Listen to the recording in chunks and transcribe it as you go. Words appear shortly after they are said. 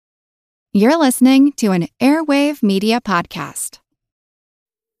You're listening to an Airwave Media Podcast.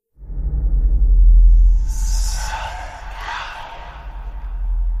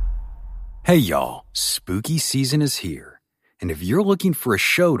 Hey y'all, spooky season is here. And if you're looking for a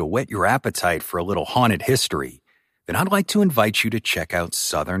show to whet your appetite for a little haunted history, then I'd like to invite you to check out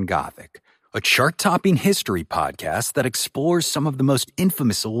Southern Gothic, a chart-topping history podcast that explores some of the most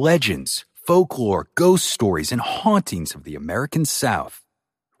infamous legends, folklore, ghost stories, and hauntings of the American South.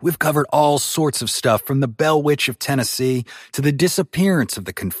 We've covered all sorts of stuff from the Bell Witch of Tennessee to the disappearance of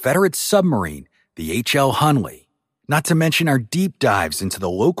the Confederate submarine, the H.L. Hunley, not to mention our deep dives into the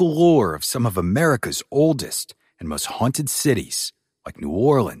local lore of some of America's oldest and most haunted cities, like New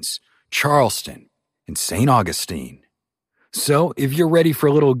Orleans, Charleston, and St. Augustine. So, if you're ready for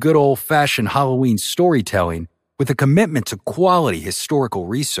a little good old-fashioned Halloween storytelling with a commitment to quality historical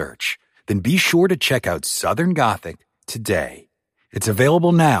research, then be sure to check out Southern Gothic today. It's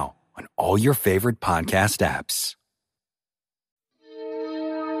available now on all your favorite podcast apps.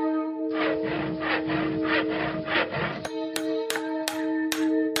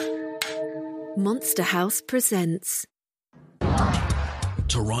 Monster House presents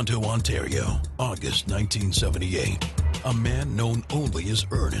Toronto, Ontario, August 1978. A man known only as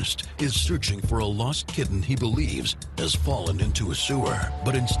Ernest is searching for a lost kitten he believes has fallen into a sewer.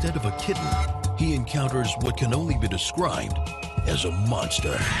 But instead of a kitten, he encounters what can only be described as a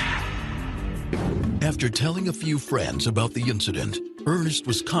monster. After telling a few friends about the incident, Ernest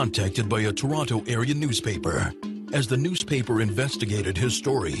was contacted by a Toronto area newspaper. As the newspaper investigated his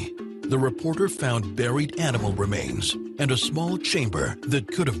story, the reporter found buried animal remains and a small chamber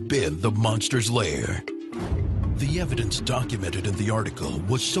that could have been the monster's lair. The evidence documented in the article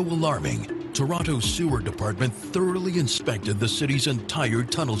was so alarming, Toronto's sewer department thoroughly inspected the city's entire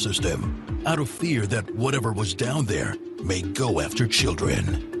tunnel system, out of fear that whatever was down there may go after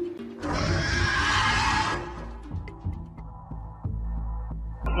children.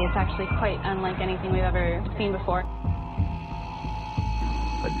 It's actually quite unlike anything we've ever seen before.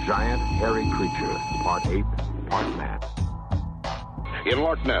 A giant, hairy creature, part ape, part man. In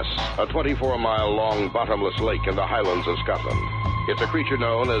Loch Ness, a 24-mile-long bottomless lake in the Highlands of Scotland. It's a creature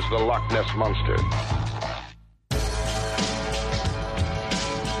known as the Loch Ness Monster.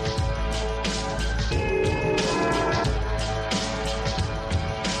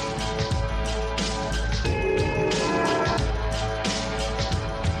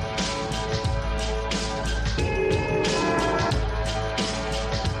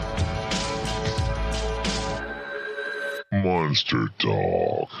 Monster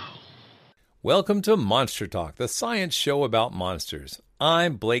Talk. Welcome to Monster Talk, the science show about monsters.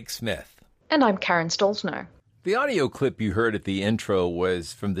 I'm Blake Smith. And I'm Karen Stolzno. The audio clip you heard at the intro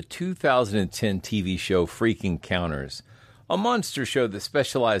was from the 2010 TV show Freak Encounters, a monster show that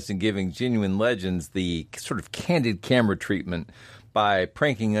specialized in giving genuine legends the sort of candid camera treatment by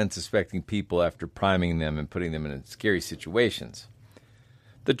pranking unsuspecting people after priming them and putting them in scary situations.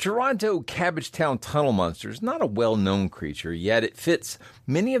 The Toronto Cabbagetown Tunnel Monster is not a well-known creature, yet it fits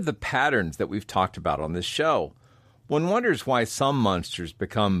many of the patterns that we've talked about on this show. One wonders why some monsters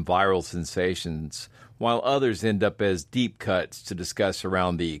become viral sensations, while others end up as deep cuts to discuss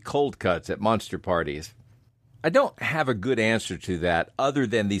around the cold cuts at monster parties. I don't have a good answer to that, other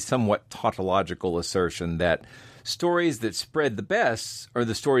than the somewhat tautological assertion that stories that spread the best are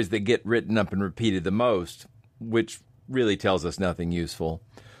the stories that get written up and repeated the most, which really tells us nothing useful.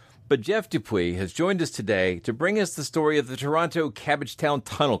 But Jeff Dupuis has joined us today to bring us the story of the Toronto Cabbagetown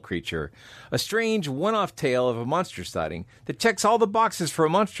Tunnel Creature, a strange one-off tale of a monster sighting that checks all the boxes for a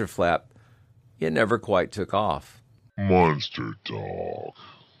monster flap, yet never quite took off. Monster Talk.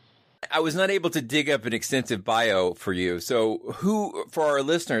 I was not able to dig up an extensive bio for you, so for our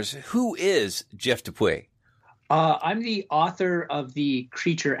listeners, who is Jeff Dupuis? I'm the author of the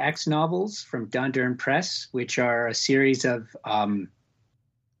Creature X novels from Dundurn Press, which are a series of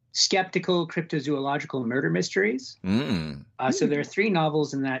skeptical cryptozoological murder mysteries. So there are 3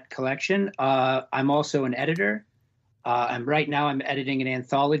 novels in that collection. I'm also an editor. Right now I'm editing an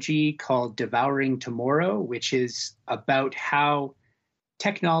anthology called Devouring Tomorrow, which is about how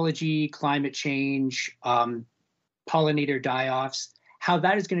technology, climate change, pollinator die-offs, how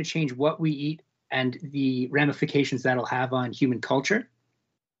that is going to change what we eat and the ramifications that'll have on human culture.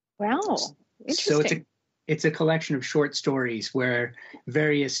 Wow, interesting. So it's a collection of short stories where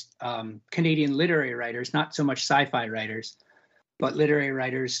various Canadian literary writers, not so much sci-fi writers, but literary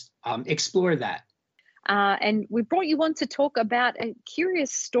writers explore that. And we brought you on to talk about a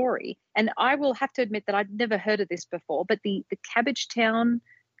curious story. And I will have to admit that I'd never heard of this before, but the Cabbagetown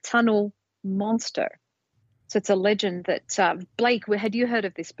Tunnel Monster. So it's a legend that, Blake, had you heard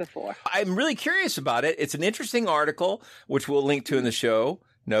of this before? I'm really curious about it. It's an interesting article, which we'll link to in the show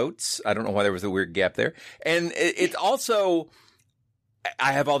notes. I don't know why there was a weird gap there. And it's also,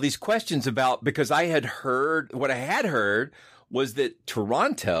 I have all these questions about, because what I had heard was that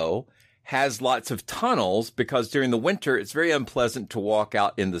Toronto has lots of tunnels because during the winter, it's very unpleasant to walk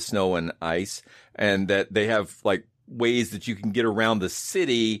out in the snow and ice, and that they have like ways that you can get around the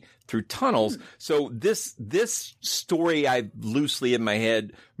city through tunnels. So this story I loosely in my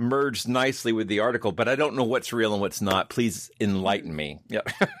head merged nicely with the article, but I don't know what's real and what's not. Please enlighten me. Yeah.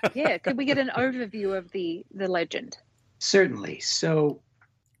 Yeah. Could we get an overview of the legend? Certainly. So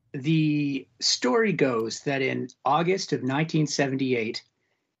the story goes that in August of 1978,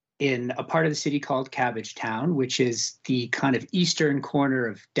 in a part of the city called Cabbagetown, which is the kind of eastern corner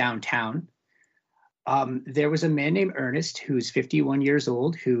of downtown, there was a man named Ernest, who's 51 years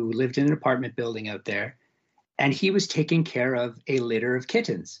old, who lived in an apartment building out there, and he was taking care of a litter of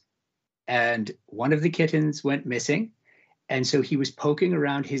kittens. And one of the kittens went missing, and so he was poking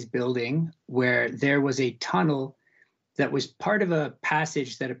around his building where there was a tunnel that was part of a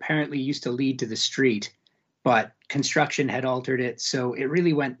passage that apparently used to lead to the street, but construction had altered it, so it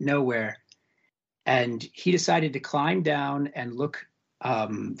really went nowhere. And he decided to climb down and look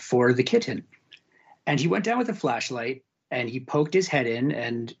for the kitten. And he went down with a flashlight and he poked his head in,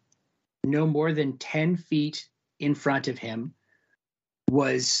 and no more than 10 feet in front of him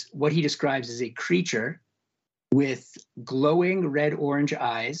was what he describes as a creature with glowing red-orange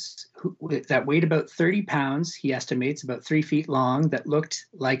eyes that weighed about 30 pounds. He estimates about 3 feet long, that looked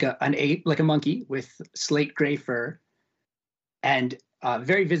like an ape, like a monkey, with slate gray fur and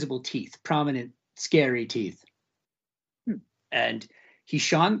very visible teeth, prominent, scary teeth. And he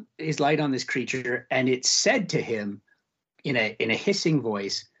shone his light on this creature, and it said to him in a hissing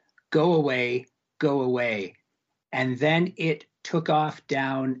voice, "Go away, go away." And then it took off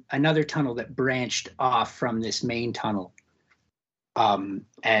down another tunnel that branched off from this main tunnel.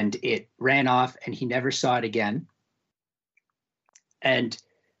 And it ran off, and he never saw it again. And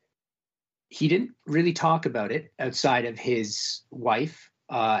he didn't really talk about it outside of his wife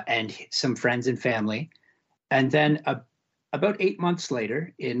and some friends and family. And then about 8 months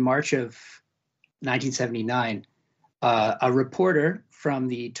later, in March of 1979, a reporter from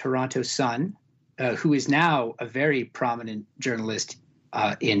the Toronto Sun, who is now a very prominent journalist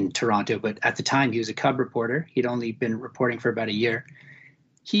in Toronto, but at the time he was a cub reporter. He'd only been reporting for about a year.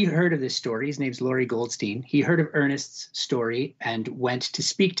 He heard of this story. His name's Laurie Goldstein. He heard of Ernest's story and went to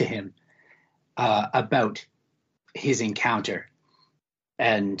speak to him about his encounter.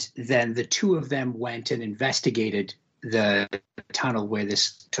 And then the two of them went and investigated the tunnel where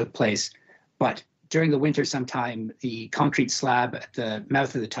this took place. But during the winter sometime, the concrete slab at the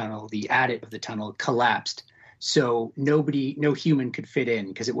mouth of the tunnel, the adit of the tunnel, collapsed. So no human could fit in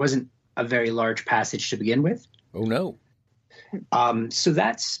because it wasn't a very large passage to begin with. Oh, no. So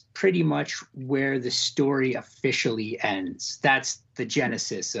that's pretty much where the story officially ends. That's the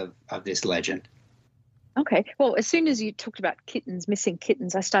genesis of this legend. Okay. Well, as soon as you talked about kittens, missing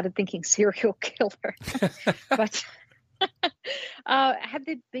kittens, I started thinking serial killer. But have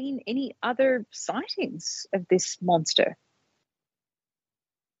there been any other sightings of this monster?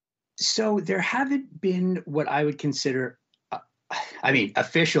 So there haven't been what I would consider,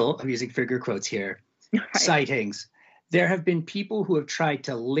 official, I'm using figure quotes here, right, sightings. There have been people who have tried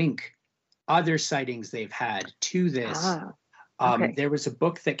to link other sightings they've had to this. Okay. There was a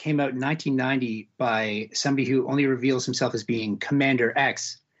book that came out in 1990 by somebody who only reveals himself as being Commander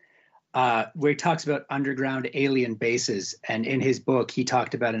X, where he talks about underground alien bases. And in his book, he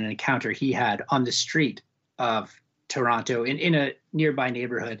talked about an encounter he had on the street of Toronto in a nearby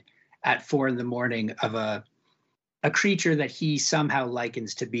neighborhood at 4 a.m. of a creature that he somehow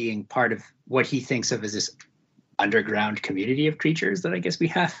likens to being part of what he thinks of as this underground community of creatures that I guess we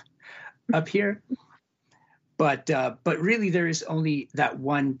have up here. But really there is only that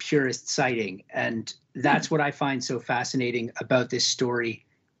one purest sighting. And that's what I find so fascinating about this story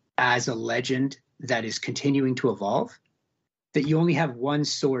as a legend that is continuing to evolve, that you only have one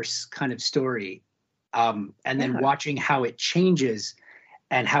source kind of story. And then watching how it changes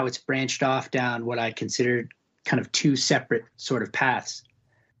and how it's branched off down what I considered kind of two separate sort of paths,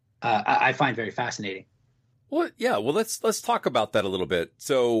 I find very fascinating. Well, yeah. Well, let's talk about that a little bit.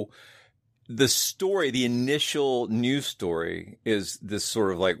 So the story, the initial news story is this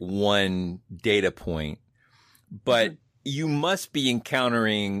sort of like one data point, but you must be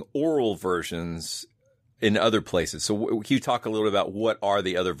encountering oral versions in other places. So can you talk a little about what are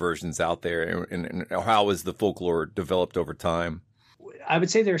the other versions out there and how is the folklore developed over time? I would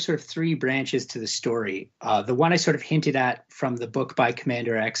say there are sort of three branches to the story. The one I sort of hinted at from the book by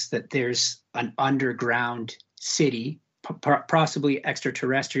Commander X, that there's an underground city, possibly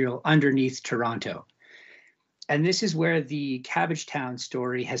extraterrestrial, underneath Toronto. And this is where the Cabbagetown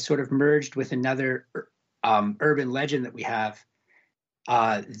story has sort of merged with another urban legend that we have,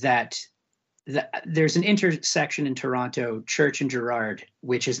 that there's an intersection in Toronto, Church and Gerrard,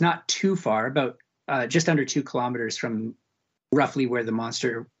 which is not too far, about just under 2 kilometers from roughly where the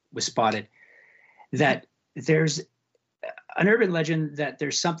monster was spotted, that there's an urban legend that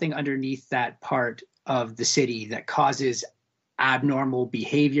there's something underneath that part of the city that causes abnormal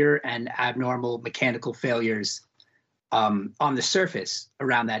behavior and abnormal mechanical failures on the surface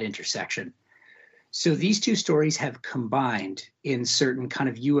around that intersection. So these two stories have combined in certain kind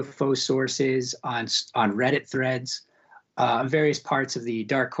of UFO sources, on Reddit threads, various parts of the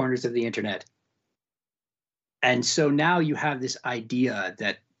dark corners of the internet. And so now you have this idea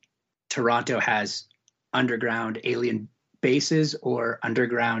that Toronto has underground alien bases or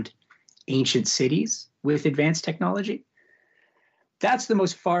underground ancient cities with advanced technology. That's the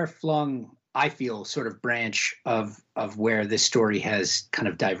most far-flung, I feel, sort of branch of where this story has kind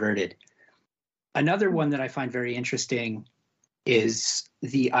of diverted. Another one that I find very interesting is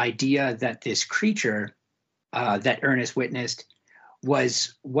the idea that this creature that Ernest witnessed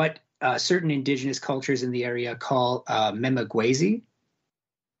was what certain indigenous cultures in the area call Memagwezi,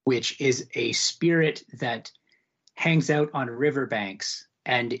 which is a spirit that hangs out on riverbanks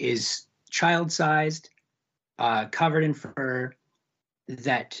and is child-sized, covered in fur,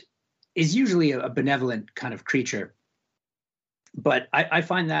 that is usually a benevolent kind of creature. But I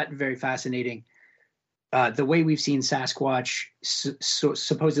find that very fascinating. The way we've seen Sasquatch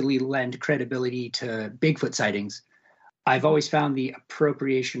supposedly lend credibility to Bigfoot sightings, I've always found the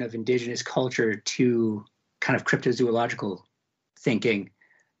appropriation of indigenous culture to kind of cryptozoological thinking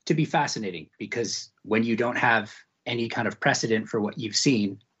to be fascinating, because when you don't have any kind of precedent for what you've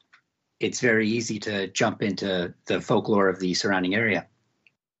seen, it's very easy to jump into the folklore of the surrounding area.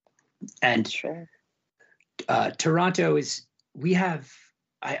 And sure. Toronto we have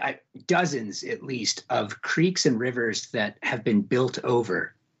dozens at least of creeks and rivers that have been built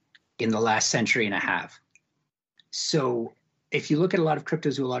over in the last century and a half. So if you look at a lot of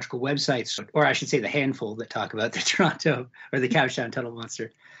cryptozoological websites, or I should say the handful that talk about the Toronto or the Cabbagetown Tunnel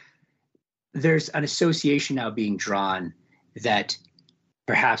Monster, there's an association now being drawn that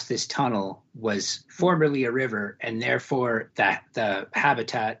perhaps this tunnel was formerly a river and therefore that the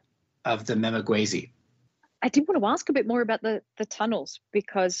habitat of the Memagwezi. I did want to ask a bit more about the tunnels,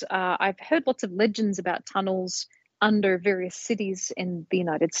 because I've heard lots of legends about tunnels under various cities in the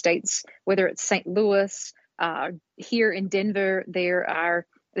United States, whether it's St. Louis, here in Denver,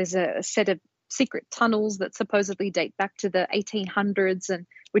 there's a set of secret tunnels that supposedly date back to the 1800s and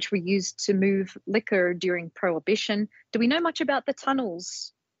which were used to move liquor during Prohibition. Do we know much about the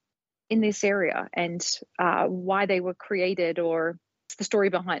tunnels in this area and why they were created, or the story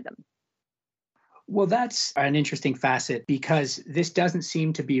behind them? Well, that's an interesting facet, because this doesn't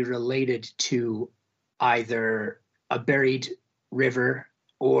seem to be related to either a buried river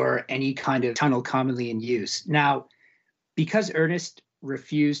or any kind of tunnel commonly in use. Now, because Ernest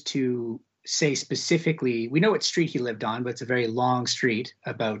refused to say specifically, we know what street he lived on, but it's a very long street,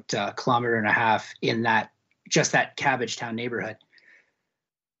 about a kilometer and a half in that Cabbagetown neighborhood.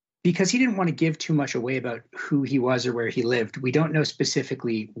 Because he didn't want to give too much away about who he was or where he lived, we don't know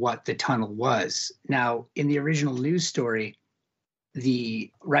specifically what the tunnel was. Now, in the original news story,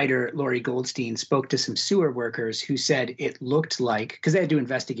 the writer Laurie Goldstein spoke to some sewer workers who said it looked like, because they had to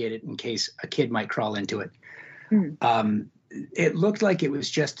investigate it in case a kid might crawl into it. It looked like it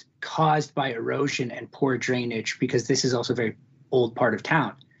was just caused by erosion and poor drainage, because this is also a very old part of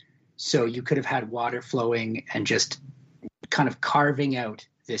town. So you could have had water flowing and just kind of carving out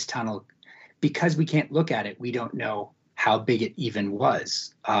this tunnel. Because we can't look at it, we don't know how big it even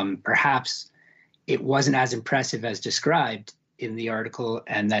was. Perhaps it wasn't as impressive as described in the article,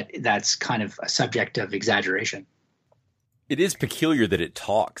 and that's kind of a subject of exaggeration. It is peculiar that it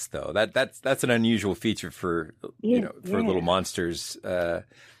talks, though. That's an unusual feature for little monsters. And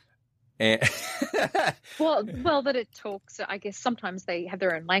well, that it talks. I guess sometimes they have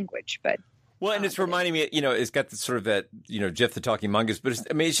their own language, but. Well, and it's reminding me, it's got the sort of that, Jeff the Talking Mongoose, but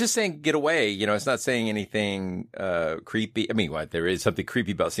it's just saying get away. It's not saying anything creepy. I mean, there is something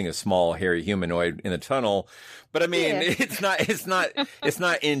creepy about seeing a small hairy humanoid in the tunnel, but I mean, it's not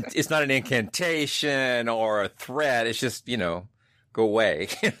an incantation or a threat. It's just, go away.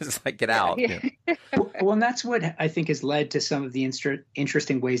 It's like, get out. Yeah. Well, and that's what I think has led to some of the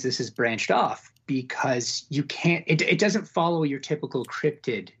interesting ways this has branched off, because you can't, it doesn't follow your typical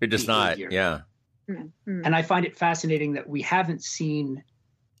cryptid It does behavior. not, yeah. Mm-hmm. And I find it fascinating that we haven't seen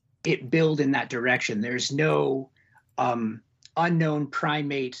it build in that direction. There's no unknown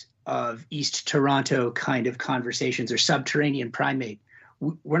primate of East Toronto kind of conversations or subterranean primate.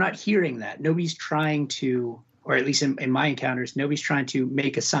 We're not hearing that. Nobody's trying to, or at least in my encounters, nobody's trying to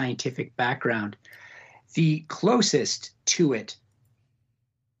make a scientific background. The closest to it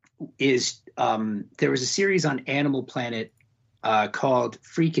is there was a series on Animal Planet called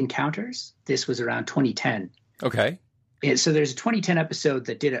Freak Encounters. This was around 2010. Okay. And so there's a 2010 episode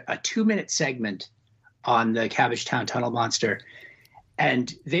that did a 2-minute segment on the Cabbagetown Tunnel Monster.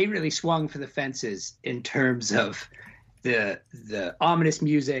 And they really swung for the fences in terms of the ominous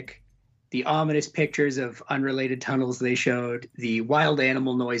music, the ominous pictures of unrelated tunnels they showed, the wild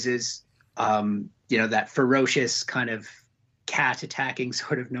animal noises, that ferocious kind of cat attacking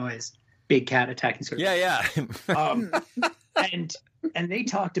sort of noise, big cat attacking sort of and they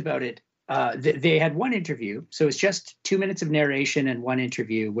talked about it. They had one interview, so it's just 2 minutes of narration and one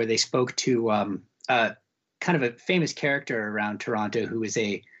interview where they spoke to kind of a famous character around Toronto who is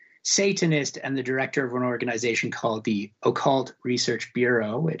a Satanist and the director of an organization called the Occult Research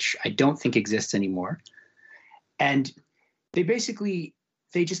Bureau, which I don't think exists anymore. And they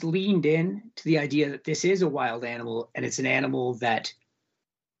just leaned in to the idea that this is a wild animal, and it's an animal that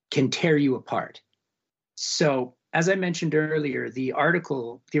can tear you apart. So, as I mentioned earlier, the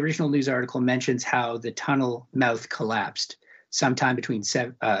original news article mentions how the tunnel mouth collapsed sometime between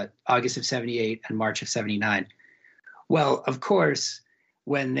August of 78 and March of 79. Well, of course,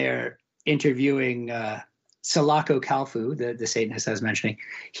 when they're interviewing Salako Kalfu, the Satanist I was mentioning,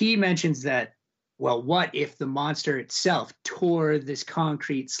 he mentions that, well, what if the monster itself tore this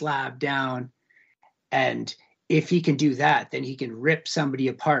concrete slab down? And if he can do that, then he can rip somebody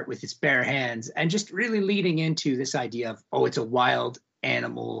apart with his bare hands, and just really leading into this idea of, oh, it's a wild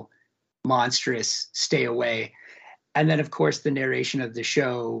animal, monstrous, stay away. And then, of course, the narration of the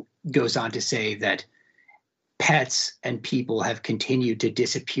show goes on to say that pets and people have continued to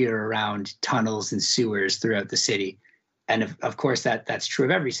disappear around tunnels and sewers throughout the city. And of course, that's true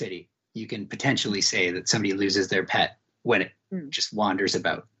of every city. You can potentially say that somebody loses their pet when it just wanders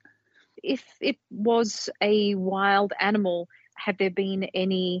about. If it was a wild animal, have there been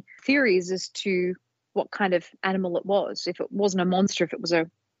any theories as to what kind of animal it was? If it wasn't a monster, if it was a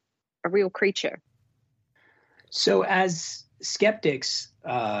real creature? So as skeptics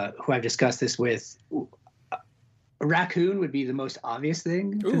who I've discussed this with, a raccoon would be the most obvious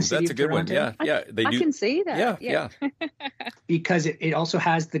thing. Ooh, that's a good one. Yeah, yeah. I can see that. Yeah. Because it also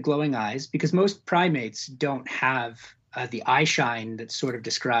has the glowing eyes, because most primates don't have the eye shine that's sort of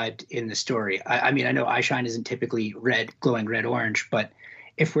described in the story. I mean, I know eye shine isn't typically red, glowing red-orange, but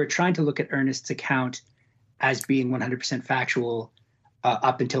if we're trying to look at Ernest's account as being 100% factual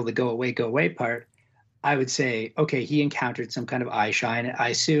up until the go away part, I would say, okay, he encountered some kind of eye shine. I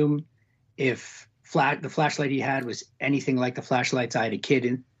assume if the flashlight he had was anything like the flashlights I had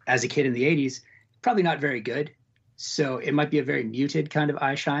as a kid in the 80s, probably not very good. So it might be a very muted kind of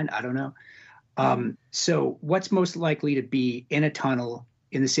eye shine. I don't know. So what's most likely to be in a tunnel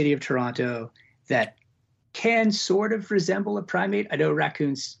in the city of Toronto that can sort of resemble a primate? I know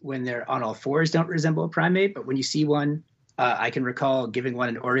raccoons, when they're on all fours, don't resemble a primate, but when you see one, I can recall giving one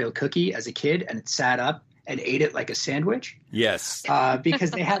an Oreo cookie as a kid, and it sat up and ate it like a sandwich. Yes.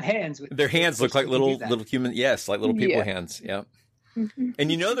 Because they have hands. Their hands look like little human, yes, like little people hands. Yeah. Mm-hmm. And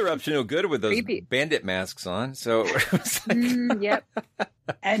they're up to no good with those bandit masks on. So yep.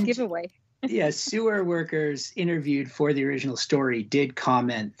 And giveaway. Yeah, sewer workers interviewed for the original story did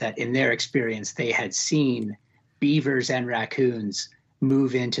comment that in their experience, they had seen beavers and raccoons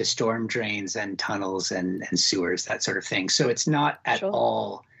move into storm drains and tunnels and sewers, that sort of thing. So it's not at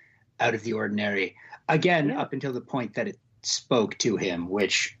all out of the ordinary. Again, up until the point that it spoke to him,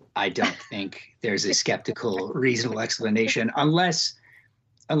 which I don't think there's a skeptical, reasonable explanation, unless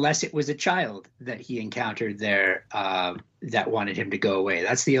it was a child that he encountered there that wanted him to go away.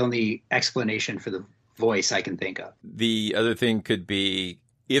 That's the only explanation for the voice I can think of. The other thing could be,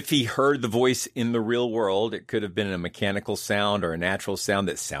 if he heard the voice in the real world, it could have been a mechanical sound or a natural sound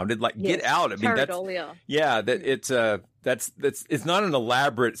that sounded like "get out." I mean, it's not an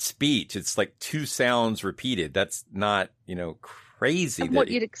elaborate speech. It's like two sounds repeated. That's not crazy. What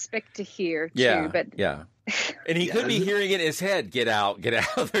you'd expect to hear, too. But And he could be hearing it in his head, get out, get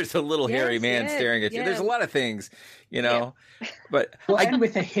out. There's a little hairy man staring at you. There's a lot of things, Yeah. But and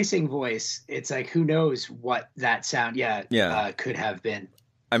with a hissing voice, it's like, who knows what that sound could have been.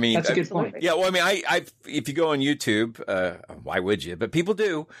 I mean, that's a good point. Yeah, well, I mean, I if you go on YouTube, why would you? But people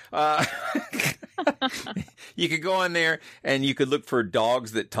do. You could go on there and you could look for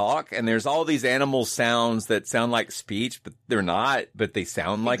dogs that talk, and there's all these animal sounds that sound like speech, but they're not. But they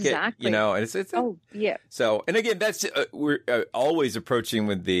sound like it, And it's So, and again, that's we're always approaching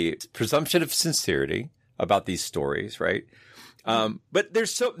with the presumption of sincerity about these stories, right? But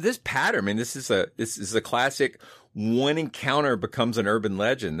there's this pattern. I mean, this is a classic. One encounter becomes an urban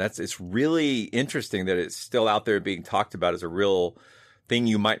legend. It's really interesting that it's still out there being talked about as a real thing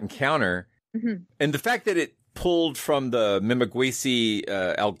you might encounter. Mm-hmm. And the fact that it pulled from the Mimagwesi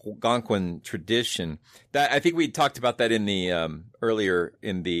Algonquin tradition, that I think we talked about that in the earlier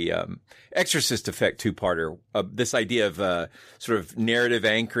in the Exorcist Effect 2-parter. This idea of sort of narrative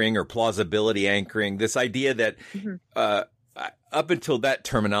anchoring or plausibility anchoring. This idea that up until that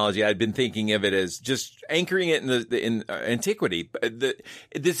terminology, I'd been thinking of it as just anchoring it in antiquity.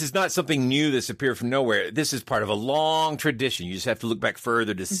 This is not something new that's appeared from nowhere. This is part of a long tradition. You just have to look back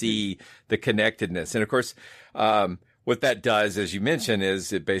further to see the connectedness. And of course, what that does, as you mentioned,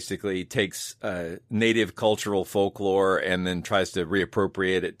 is it basically takes native cultural folklore and then tries to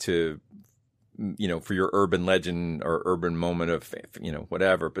reappropriate it to, for your urban legend or urban moment of,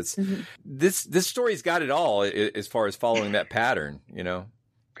 whatever. But this story's got it all as far as following that pattern,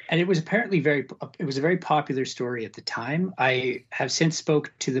 And it was apparently it was a very popular story at the time. I have since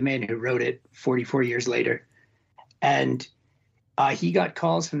spoke to the man who wrote it 44 years later. And he got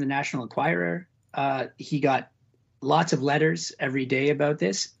calls from the National Enquirer. He got lots of letters every day about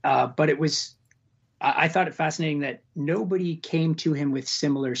this. But I thought it fascinating that nobody came to him with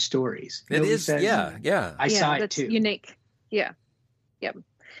similar stories. Nobody said, I saw it too. Unique. Yeah. Yeah.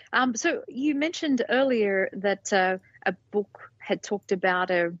 So you mentioned earlier that a book had talked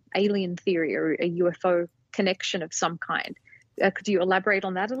about a alien theory or a UFO connection of some kind. Could you elaborate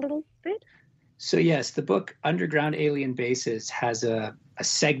on that a little bit? So yes, the book Underground Alien Bases has a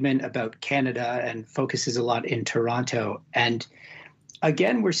segment about Canada and focuses a lot in Toronto. And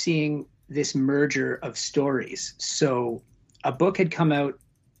again, we're seeing this merger of stories. So a book had come out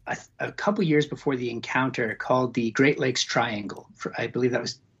a couple years before the encounter called The Great Lakes Triangle. I believe that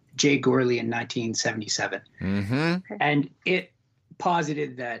was Jay Gorley in 1977. Mm-hmm. And it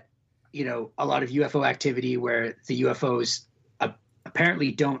posited that, a lot of UFO activity where the UFOs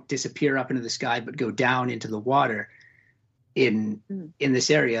apparently don't disappear up into the sky, but go down into the water in this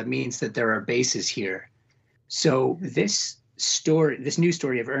area means that there are bases here. So this new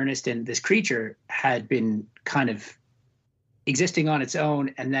story of Ernest and this creature had been kind of existing on its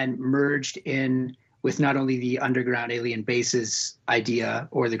own and then merged in with not only the underground alien bases idea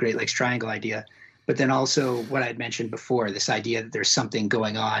or the Great Lakes Triangle idea, but then also what I'd mentioned before, this idea that there's something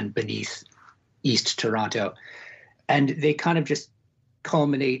going on beneath East Toronto. And they kind of just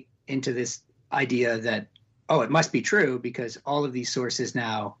culminate into this idea that, it must be true because all of these sources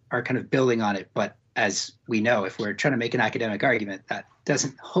now are kind of building on it. But as we know, if we're trying to make an academic argument, that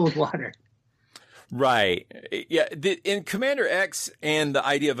doesn't hold water. Right. Yeah. In Commander X and the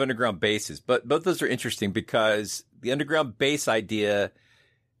idea of underground bases, but both those are interesting because the underground base idea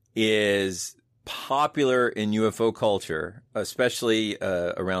is popular in UFO culture, especially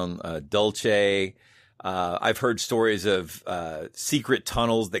around Dulce. I've heard stories of secret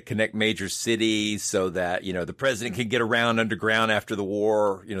tunnels that connect major cities so that, the president can get around underground after the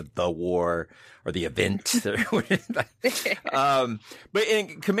war, the war or the event. But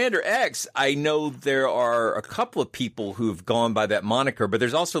in Commander X, I know there are a couple of people who've gone by that moniker, but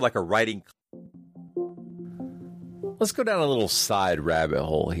there's also like a writing. Let's go down a little side rabbit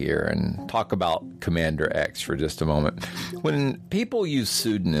hole here and talk about Commander X for just a moment. When people use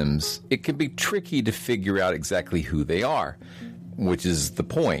pseudonyms, it can be tricky to figure out exactly who they are, which is the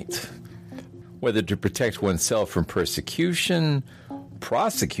point. Whether to protect oneself from persecution,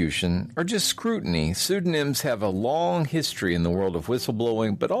 prosecution, or just scrutiny, pseudonyms have a long history in the world of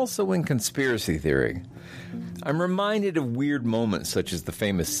whistleblowing, but also in conspiracy theory. I'm reminded of weird moments such as the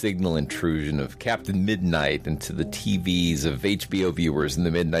famous signal intrusion of Captain Midnight into the TVs of HBO viewers in the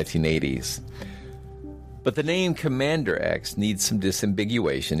mid-1980s. But the name Commander X needs some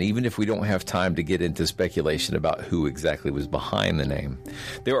disambiguation, even if we don't have time to get into speculation about who exactly was behind the name.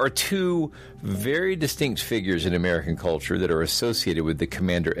 There are two very distinct figures in American culture that are associated with the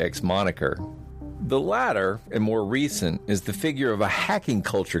Commander X moniker. The latter, and more recent, is the figure of a hacking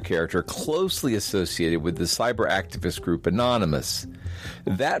culture character closely associated with the cyber activist group Anonymous.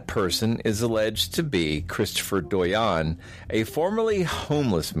 That person is alleged to be Christopher Doyon, a formerly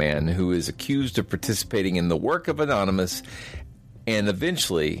homeless man who is accused of participating in the work of Anonymous and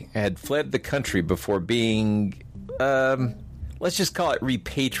eventually had fled the country before being, let's just call it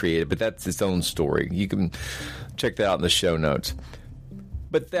repatriated, but that's its own story. You can check that out in the show notes.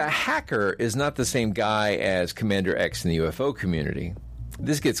 But the hacker is not the same guy as Commander X in the UFO community.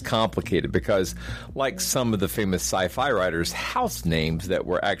 This gets complicated because, like some of the famous sci-fi writers' house names that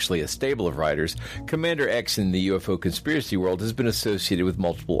were actually a stable of writers, Commander X in the UFO conspiracy world has been associated with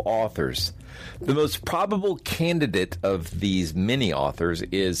multiple authors. The most probable candidate of these many authors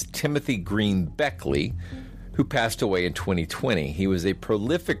is Timothy Green Beckley, who passed away in 2020. He was a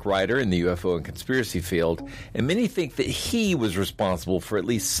prolific writer in the UFO and conspiracy field, and many think that he was responsible for at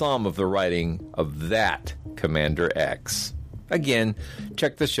least some of the writing of that Commander X. Again,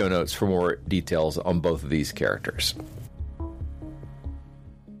 check the show notes for more details on both of these characters.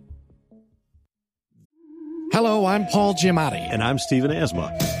 Hello, I'm Paul Giamatti. And I'm Stephen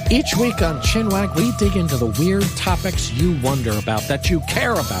Asma. Each week on Chinwag, we dig into the weird topics you wonder about, that you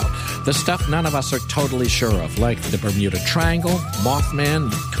care about. The stuff none of us are totally sure of, like the Bermuda Triangle,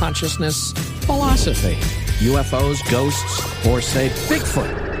 Mothman, consciousness, philosophy, UFOs, ghosts, or, say,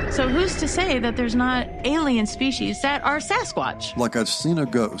 Bigfoot. So who's to say that there's not alien species that are Sasquatch? Like I'd seen a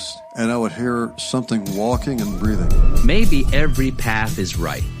ghost, and I would hear something walking and breathing. Maybe every path is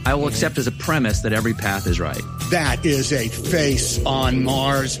right. I will accept as a premise that every path is right. That is a face on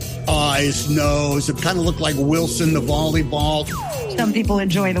Mars. Eyes, nose. It kind of looked like Wilson, the volleyball. Some people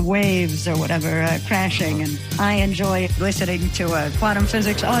enjoy the waves or whatever crashing, and I enjoy listening to a quantum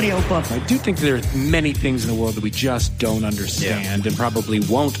physics audiobook. I do think there are many things in the world that we just don't understand and probably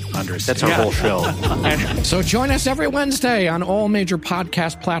won't understand. That's our whole show. So join us every Wednesday on all major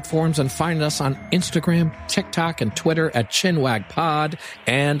podcast platforms and find us on Instagram, TikTok, and Twitter at ChinwagPod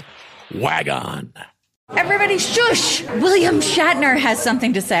and Wagon. Everybody shush! William Shatner has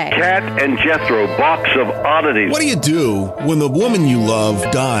something to say. Cat and Jethro, box of oddities. What do you do when the woman you love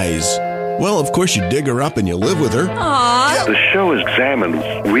dies? Well, of course you dig her up and you live with her. Aww. The show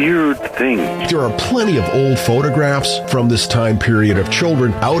examines weird things. There are plenty of old photographs from this time period of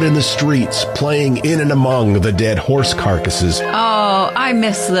children out in the streets playing in and among the dead horse carcasses. Oh, I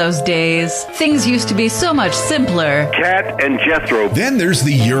miss those days. Things used to be so much simpler. Cat and Jethro. Then there's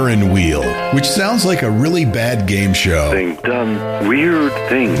the urine wheel, which sounds like a really bad game show. They've done weird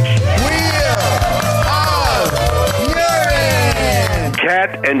things.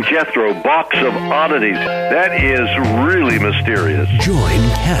 Cat and Jethro, box of oddities. That is really mysterious. Join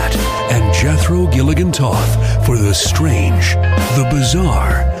Cat and Jethro Gilligan Toth for the strange, the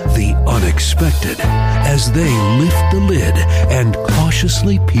bizarre, the unexpected, as they lift the lid and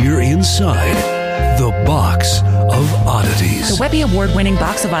cautiously peer inside the Box of Oddities. The Webby Award-winning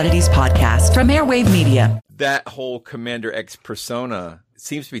Box of Oddities podcast from Airwave Media. That whole Commander X persona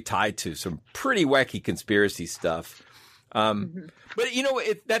seems to be tied to some pretty wacky conspiracy stuff. But, you know,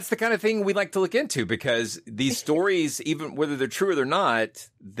 that's the kind of thing we like to look into because these stories, even whether they're true or they're not,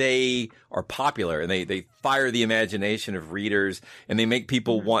 they are popular and they fire the imagination of readers and they make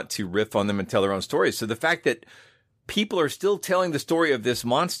people want to riff on them and tell their own stories. So the fact that people are still telling the story of this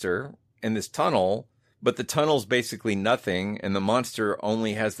monster in this tunnel, but the tunnel's basically nothing and the monster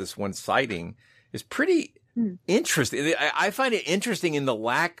only has this one sighting is pretty interesting. I find it interesting in the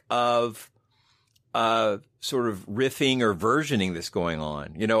lack of sort of riffing or versioning that's going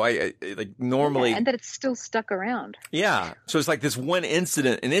on. You know, I like normally... Yeah, and that it's still stuck around. Yeah. So it's like this one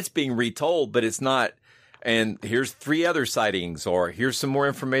incident and it's being retold, but it's not, and here's 3 other sightings or here's some more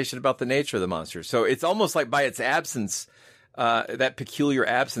information about the nature of the monster. So it's almost like by its absence, that peculiar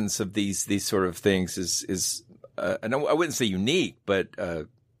absence of these sort of things is and I wouldn't say unique, but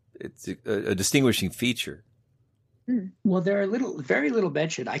it's a distinguishing feature. Well, there are very little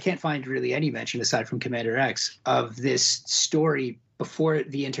mention. I can't find really any mention aside from Commander X of this story before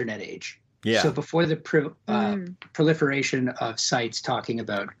the internet age. Yeah. So before the proliferation of sites talking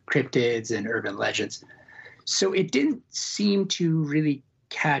about cryptids and urban legends. So it didn't seem to really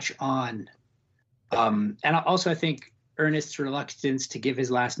catch on. And also I think Ernest's reluctance to give his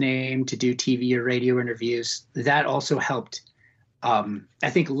last name, to do TV or radio interviews, that also helped, I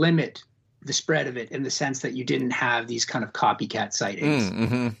think, limit the spread of it in the sense that you didn't have these kind of copycat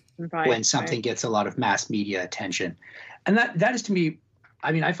sightings when something gets a lot of mass media attention. And that is, to me,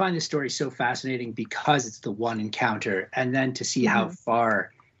 I mean, I find this story so fascinating because it's the one encounter, and then to see how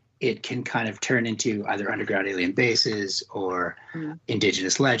far it can kind of turn into either underground alien bases or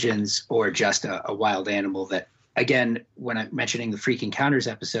indigenous legends or just a wild animal that, again, when I'm mentioning the Freak Encounters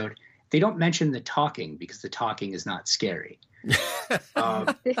episode, they don't mention the talking because the talking is not scary.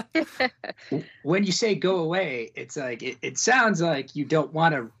 When you say go away, it's like it sounds like you don't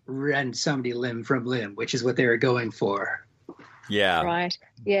want to rend somebody limb from limb, which is what they were going for. Yeah. Right.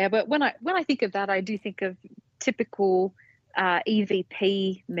 Yeah, but when I think of that, I do think of typical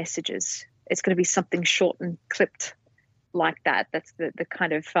EVP messages. It's going to be something short and clipped like that. That's the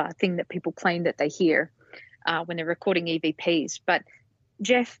kind of thing that people claim that they hear when they're recording EVPs. But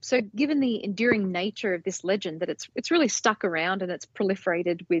Jeff, so given the enduring nature of this legend, that it's really stuck around and it's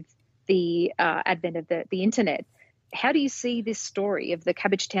proliferated with the advent of the internet, how do you see this story of the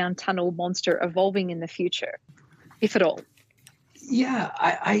Cabbagetown Tunnel monster evolving in the future, if at all? Yeah,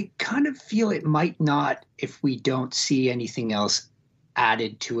 I kind of feel it might not if we don't see anything else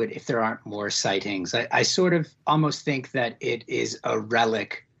added to it, if there aren't more sightings. I sort of almost think that it is a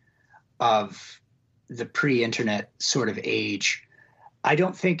relic of the pre-internet sort of age. I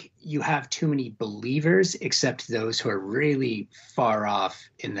don't think you have too many believers except those who are really far off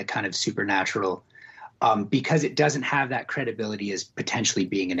in the kind of supernatural, because it doesn't have that credibility as potentially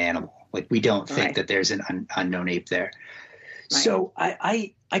being an animal. Like, we don't think that there's an unknown ape there. Right. So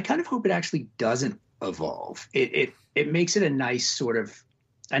I kind of hope it actually doesn't evolve. It makes it a nice sort of,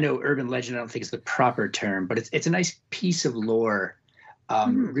 I know urban legend, I don't think is the proper term, but it's a nice piece of lore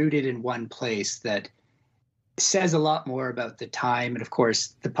rooted in one place that says a lot more about the time. And of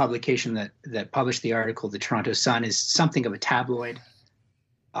course, the publication that published the article, the Toronto Sun, is something of a tabloid.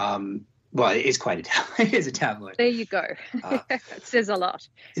 Well, it is quite it is a tabloid. There you go. It says a lot.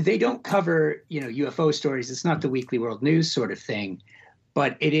 They don't cover, UFO stories. It's not the Weekly World News sort of thing,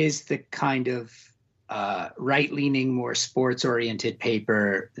 but it is the kind of right-leaning, more sports-oriented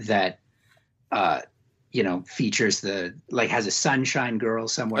paper that features has a sunshine girl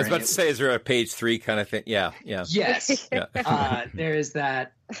somewhere. I was about to say, is there a page 3 kind of thing? Yeah. Yes. Yeah. There is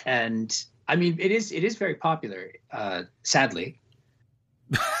that. And I mean, it is very popular, sadly.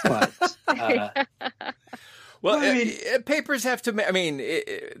 But, papers have to,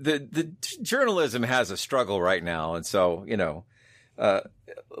 the journalism has a struggle right now. And so,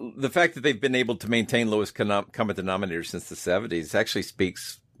 the fact that they've been able to maintain lowest common denominator since the 70s actually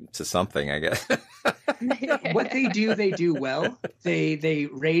speaks to something, I guess. What they do well. They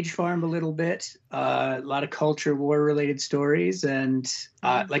rage farm a little bit, a lot of culture war related stories. And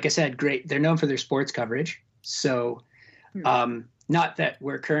like I said, great. They're known for their sports coverage. So not that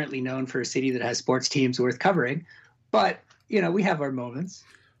we're currently known for a city that has sports teams worth covering, but, we have our moments.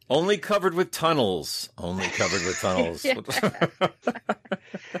 Only covered with tunnels. I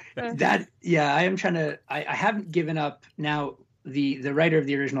am trying to, I haven't given up. Now, the writer of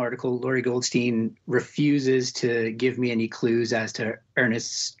the original article, Laurie Goldstein, refuses to give me any clues as to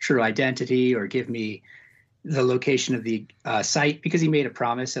Ernest's true identity or give me the location of the site, because he made a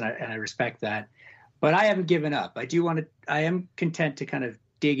promise, and I respect that. But I haven't given up. I am content to kind of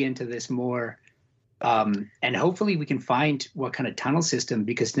dig into this more, and hopefully we can find what kind of tunnel system,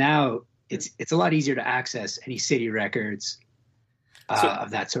 because now it's a lot easier to access any city records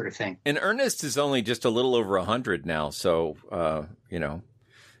of that sort of thing. And Ernest is only just a little over 100 now, so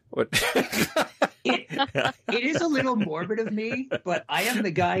what? It is a little morbid of me, but I am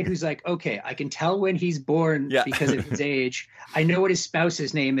the guy who's like, okay, I can tell when he's born because of his age. I know what his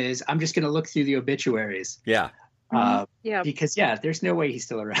spouse's name is. I'm just going to look through the obituaries. Yeah. Because there's no way he's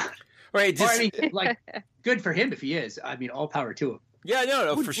still around. Right. Good for him if he is. I mean, all power to him. Yeah,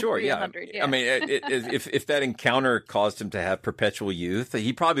 no, for sure. Yeah. I mean, if that encounter caused him to have perpetual youth,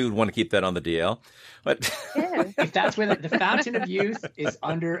 he probably would want to keep that on the DL. But if that's where the fountain of youth is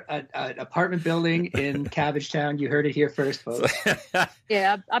under an apartment building in Cabbagetown, you heard it here first, folks.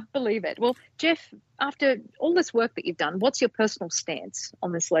 Yeah, I believe it. Well, Jeff, after all this work that you've done, what's your personal stance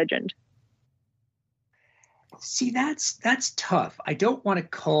on this legend? See, that's tough. I don't want to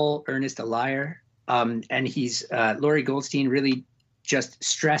call Ernest a liar. And he's Laurie Goldstein really just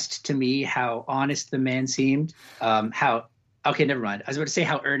stressed to me how honest the man seemed. Okay, never mind. I was about to say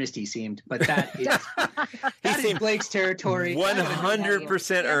how earnest he seemed, but that is Blake's territory.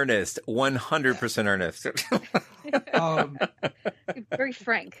 100% earnest. 100% earnest. Very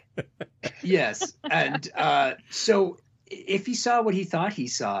frank. Yes. And so if he saw what he thought he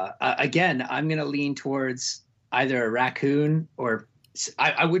saw, again, I'm going to lean towards either a raccoon or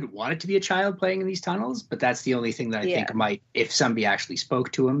I wouldn't want it to be a child playing in these tunnels, but that's the only thing that I think might, if somebody actually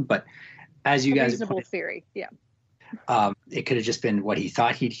spoke to him. But as you guys reasonable theory, yeah. It could have just been what he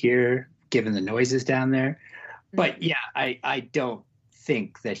thought he'd hear, given the noises down there. But yeah, I don't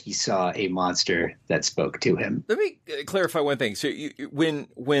think that he saw a monster that spoke to him. Let me clarify one thing. So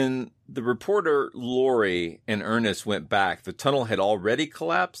when the reporter Lori and Ernest went back, the tunnel had already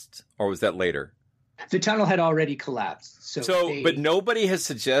collapsed, or was that later? The tunnel had already collapsed. But nobody has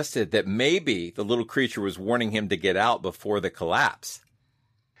suggested that maybe the little creature was warning him to get out before the collapse.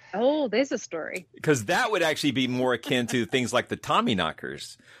 Oh, there's a story. Because that would actually be more akin to things like the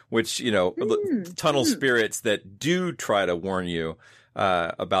Tommyknockers, which, tunnel spirits that do try to warn you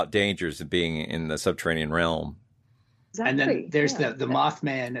about dangers of being in the subterranean realm. Exactly. And then there's the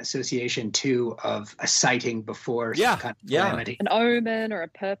Mothman Association, too, of a sighting before some kind of calamity. An omen or a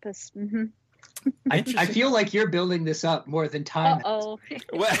purpose. Mm-hmm. I feel like you're building this up more than time. Uh-oh.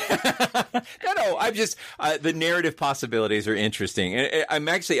 No, I'm just the narrative possibilities are interesting, and I'm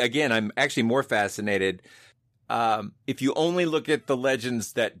actually more fascinated. If you only look at the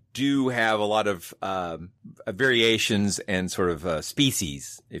legends that do have a lot of variations and sort of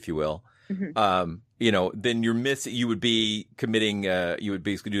species, if you will, then you would be committing, you would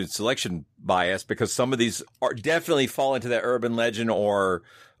basically do selection bias, because some of these definitely fall into that urban legend or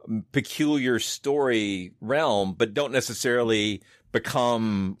peculiar story realm, but don't necessarily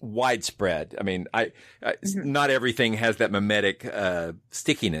become widespread. I mean, not everything has that mimetic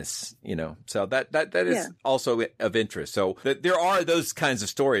stickiness, so that is also of interest. So there are those kinds of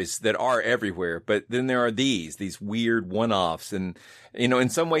stories that are everywhere, but then there are these weird one-offs, and in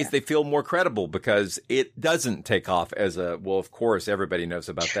some ways they feel more credible because it doesn't take off as of course everybody knows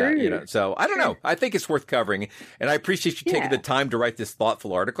about that, so I don't know. I think it's worth covering, and I appreciate you taking the time to write this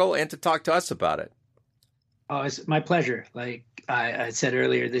thoughtful article and to talk to us about it. Oh, it's my pleasure. Like I said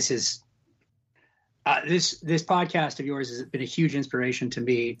earlier, this is this podcast of yours has been a huge inspiration to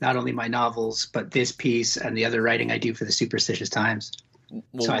me. Not only my novels, but this piece and the other writing I do for the Superstitious Times.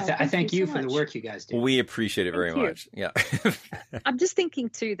 Well, so I thank you for the work you guys do. We appreciate it very much. Yeah. I'm just thinking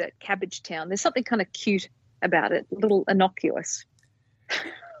too that Cabbage Town, there's something kind of cute about it, a little innocuous.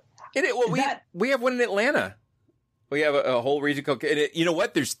 We have one in Atlanta. We have a whole region called, you know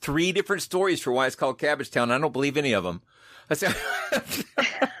what? There's 3 different stories for why it's called Cabbage Town. I don't believe any of them.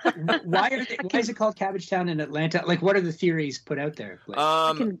 Why is it called Cabbage Town in Atlanta? Like, what are the theories put out there?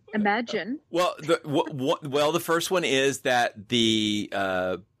 I can imagine. Well, the first one is that the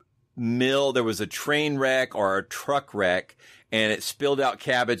mill, there was a train wreck or a truck wreck, and it spilled out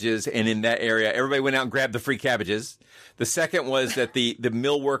cabbages, and in that area, everybody went out and grabbed the free cabbages. The second was that the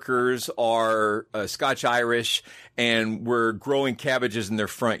mill workers are Scotch-Irish and were growing cabbages in their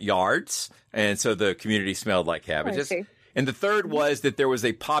front yards, and so the community smelled like cabbages. And the third was that there was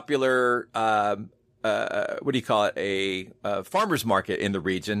a popular, a farmer's market in the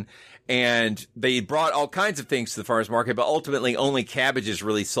region, and they brought all kinds of things to the farmer's market, but ultimately only cabbages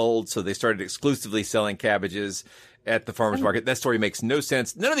really sold, so they started exclusively selling cabbages at the farmer's market. That story makes no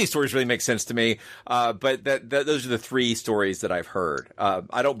sense. None of these stories really make sense to me, but those are the 3 stories that I've heard.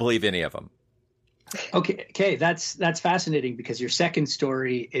 I don't believe any of them. Okay, that's fascinating, because your second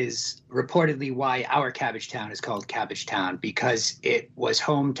story is reportedly why our Cabbage Town is called Cabbage Town, because it was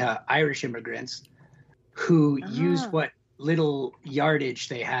home to Irish immigrants who used what little yardage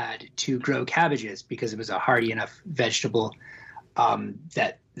they had to grow cabbages, because it was a hardy enough vegetable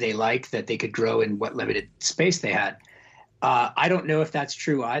that they liked, that they could grow in what limited space they had. I don't know if that's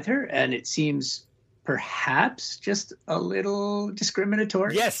true either, and it seems perhaps just a little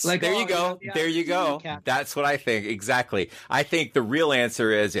discriminatory. Yes, there you go. There you go. That's what I think. Exactly. I think the real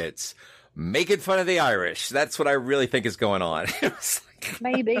answer is it's making fun of the Irish. That's what I really think is going on.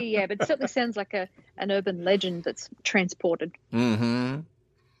 Maybe, yeah, but it certainly sounds like an urban legend that's transported. Mm-hmm.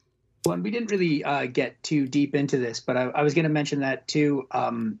 Well, and we didn't really get too deep into this, but I was going to mention that too.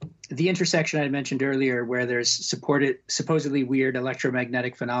 The intersection I mentioned earlier, where there's supposedly weird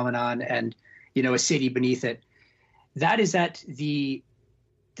electromagnetic phenomenon and a city beneath it, that is at the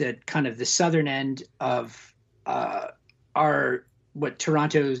kind of the southern end of what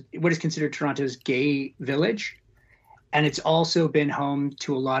is considered Toronto's gay village, and it's also been home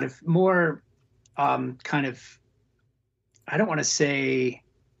to a lot of more kind of, I don't want to say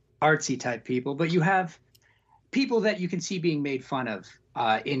artsy type people, but you have people that you can see being made fun of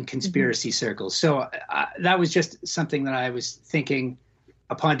in conspiracy circles. So that was just something that I was thinking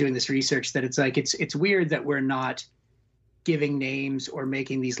upon doing this research, that it's weird that we're not giving names or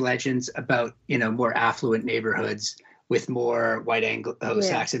making these legends about, more affluent neighborhoods with more white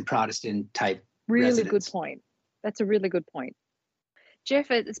Anglo-Saxon Protestant type residents. Good point. That's a really good point.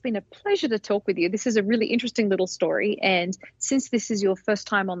 Jeff, it's been a pleasure to talk with you. This is a really interesting little story. And since this is your first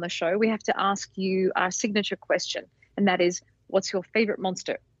time on the show, we have to ask you our signature question. And that is, what's your favorite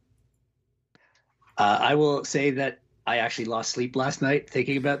monster? I will say that I actually lost sleep last night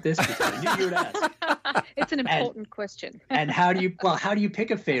thinking about this because I knew you would ask. It's an important question. And how do you pick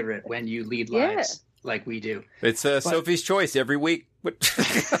a favorite when you lead lives like we do? It's Sophie's choice every week.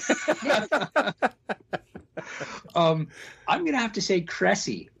 I'm going to have to say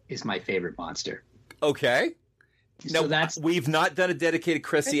Cressy is my favorite monster. Okay. So now, we've not done a dedicated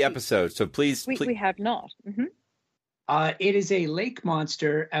Cressy episode, so please. We have not. Mm-hmm. It is a lake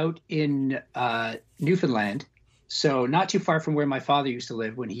monster out in Newfoundland, so not too far from where my father used to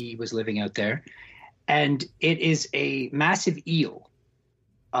live when he was living out there. And it is a massive eel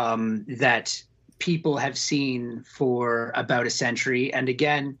that people have seen for about a century. And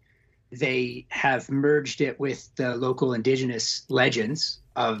again, they have merged it with the local indigenous legends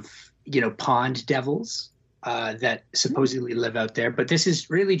of, pond devils that supposedly live out there. But this is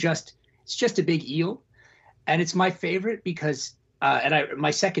really it's just a big eel. And it's my favorite because,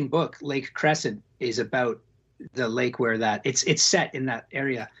 my second book, Lake Crescent, is about the lake where it's set in that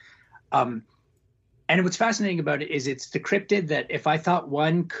area. And what's fascinating about it is it's the cryptid that if I thought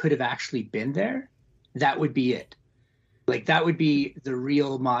one could have actually been there, that would be it. Like that would be the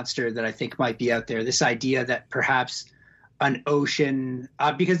real monster that I think might be out there. This idea that perhaps an ocean,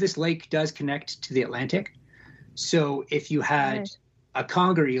 because this lake does connect to the Atlantic. So if you had a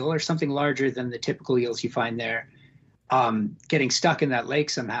conger eel or something larger than the typical eels you find there, getting stuck in that lake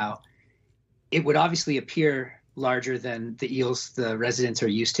somehow, it would obviously appear larger than the eels the residents are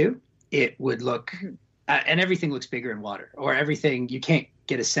used to. It would look, and everything looks bigger in water, or everything, you can't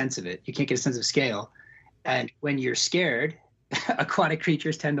get a sense of it. You can't get a sense of scale. And when you're scared, aquatic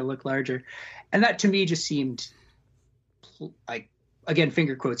creatures tend to look larger. And that to me just seemed like, again,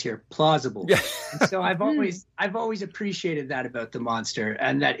 finger quotes here, plausible. And so I've always appreciated that about the monster,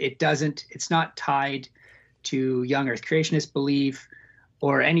 and that it's not tied to young Earth creationist belief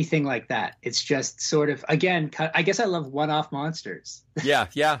or anything like that. It's just sort of, again, I guess I love one-off monsters. Yeah.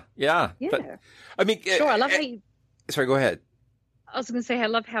 But, I mean, sure. I love how you. Sorry, go ahead. I was going to say, I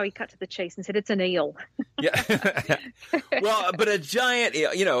love how he cut to the chase and said it's an eel. Yeah. Well, but a giant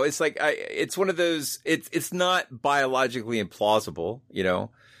eel, it's like, it's one of those, it's not biologically implausible,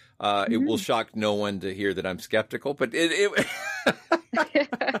 It will shock no one to hear that I'm skeptical, but it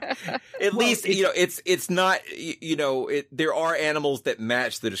at least, it's not, there are animals that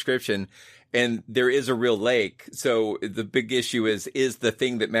match the description, and there is a real lake. So the big issue is the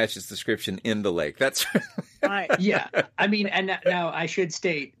thing that matches the description in the lake. That's right. Yeah. I mean, and now I should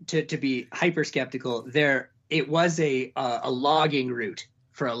state to be hyper skeptical it was a logging route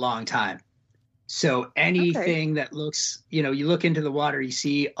for a long time. So anything that looks, you look into the water, you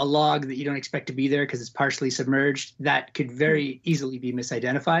see a log that you don't expect to be there because it's partially submerged, that could very easily be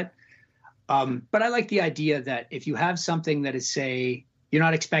misidentified. But I like the idea that if you have something that is, say, you're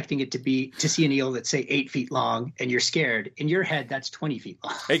not expecting it to see an eel that's, say, 8 feet long, and you're scared, in your head, that's 20 feet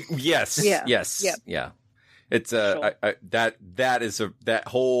long. Yes. Yeah. Yes. Yep. Yeah. It's that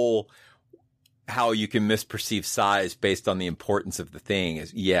whole how you can misperceive size based on the importance of the thing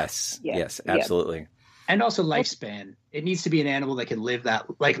is yes, absolutely. Yep. And also lifespan. It needs to be an animal that can live that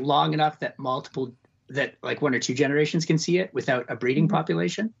long enough that like one or two generations can see it without a breeding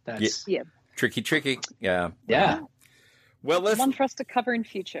population. That's tricky. Yeah. Well, one for us to cover in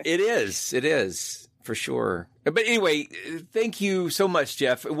future. It is for sure. But anyway, thank you so much,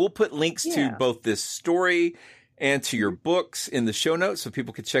 Jeff. We'll put links to both this story and to your books in the show notes so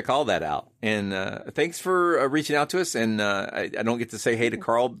people can check all that out. And thanks for reaching out to us. And I don't get to say hey to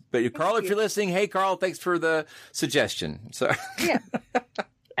Carl, but Carl, if you're listening, hey, Carl, thanks for the suggestion. So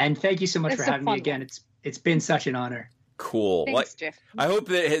And thank you so much for having me again. It's been such an honor. Cool. Thanks, Jeff. I hope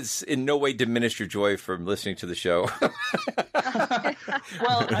that it has in no way diminished your joy from listening to the show.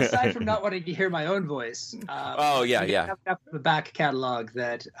 Well, aside from not wanting to hear my own voice. I have enough of a back catalog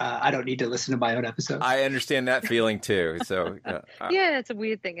that I don't need to listen to my own episode. I understand that feeling too. So it's a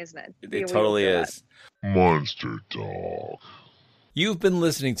weird thing, isn't it? It totally is. Monster Talk. You've been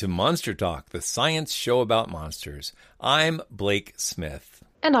listening to Monster Talk, the science show about monsters. I'm Blake Smith.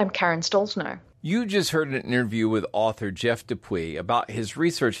 And I'm Karen Stolzner. You just heard an interview with author Jeff Dupuis about his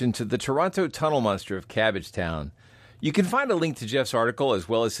research into the Toronto tunnel monster of Cabbagetown. You can find a link to Jeff's article as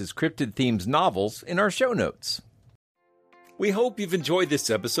well as his cryptid-themed novels in our show notes. We hope you've enjoyed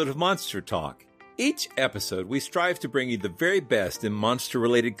this episode of Monster Talk. Each episode, we strive to bring you the very best in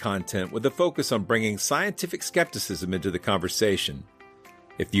monster-related content with a focus on bringing scientific skepticism into the conversation.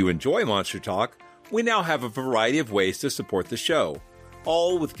 If you enjoy Monster Talk, we now have a variety of ways to support the show,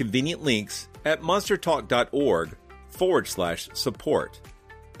 all with convenient links at monstertalk.org/support.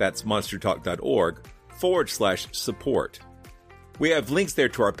 That's monstertalk.org/support. We have links there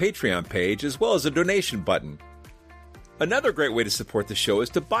to our Patreon page as well as a donation button. Another great way to support the show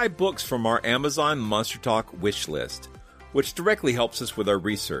is to buy books from our Amazon Monster Talk wish list, which directly helps us with our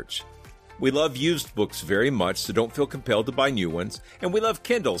research. We love used books very much, so don't feel compelled to buy new ones, and we love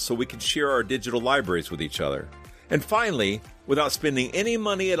Kindle so we can share our digital libraries with each other. And finally, without spending any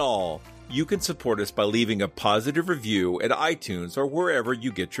money at all, you can support us by leaving a positive review at iTunes or wherever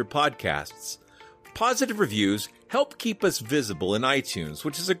you get your podcasts. Positive reviews help keep us visible in iTunes,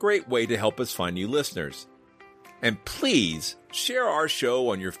 which is a great way to help us find new listeners. And please share our show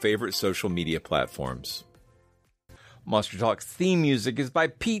on your favorite social media platforms. Monster Talk's theme music is by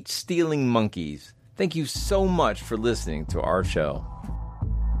Peach Stealing Monkeys. Thank you so much for listening to our show.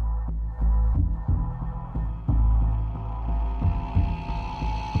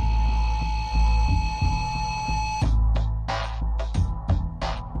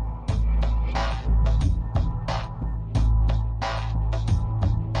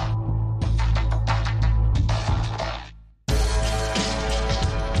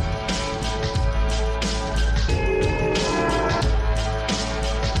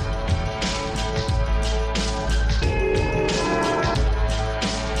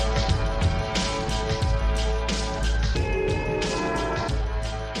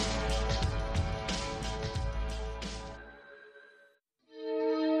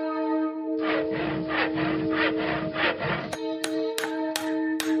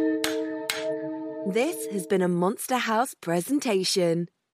 This has been a Monster House presentation.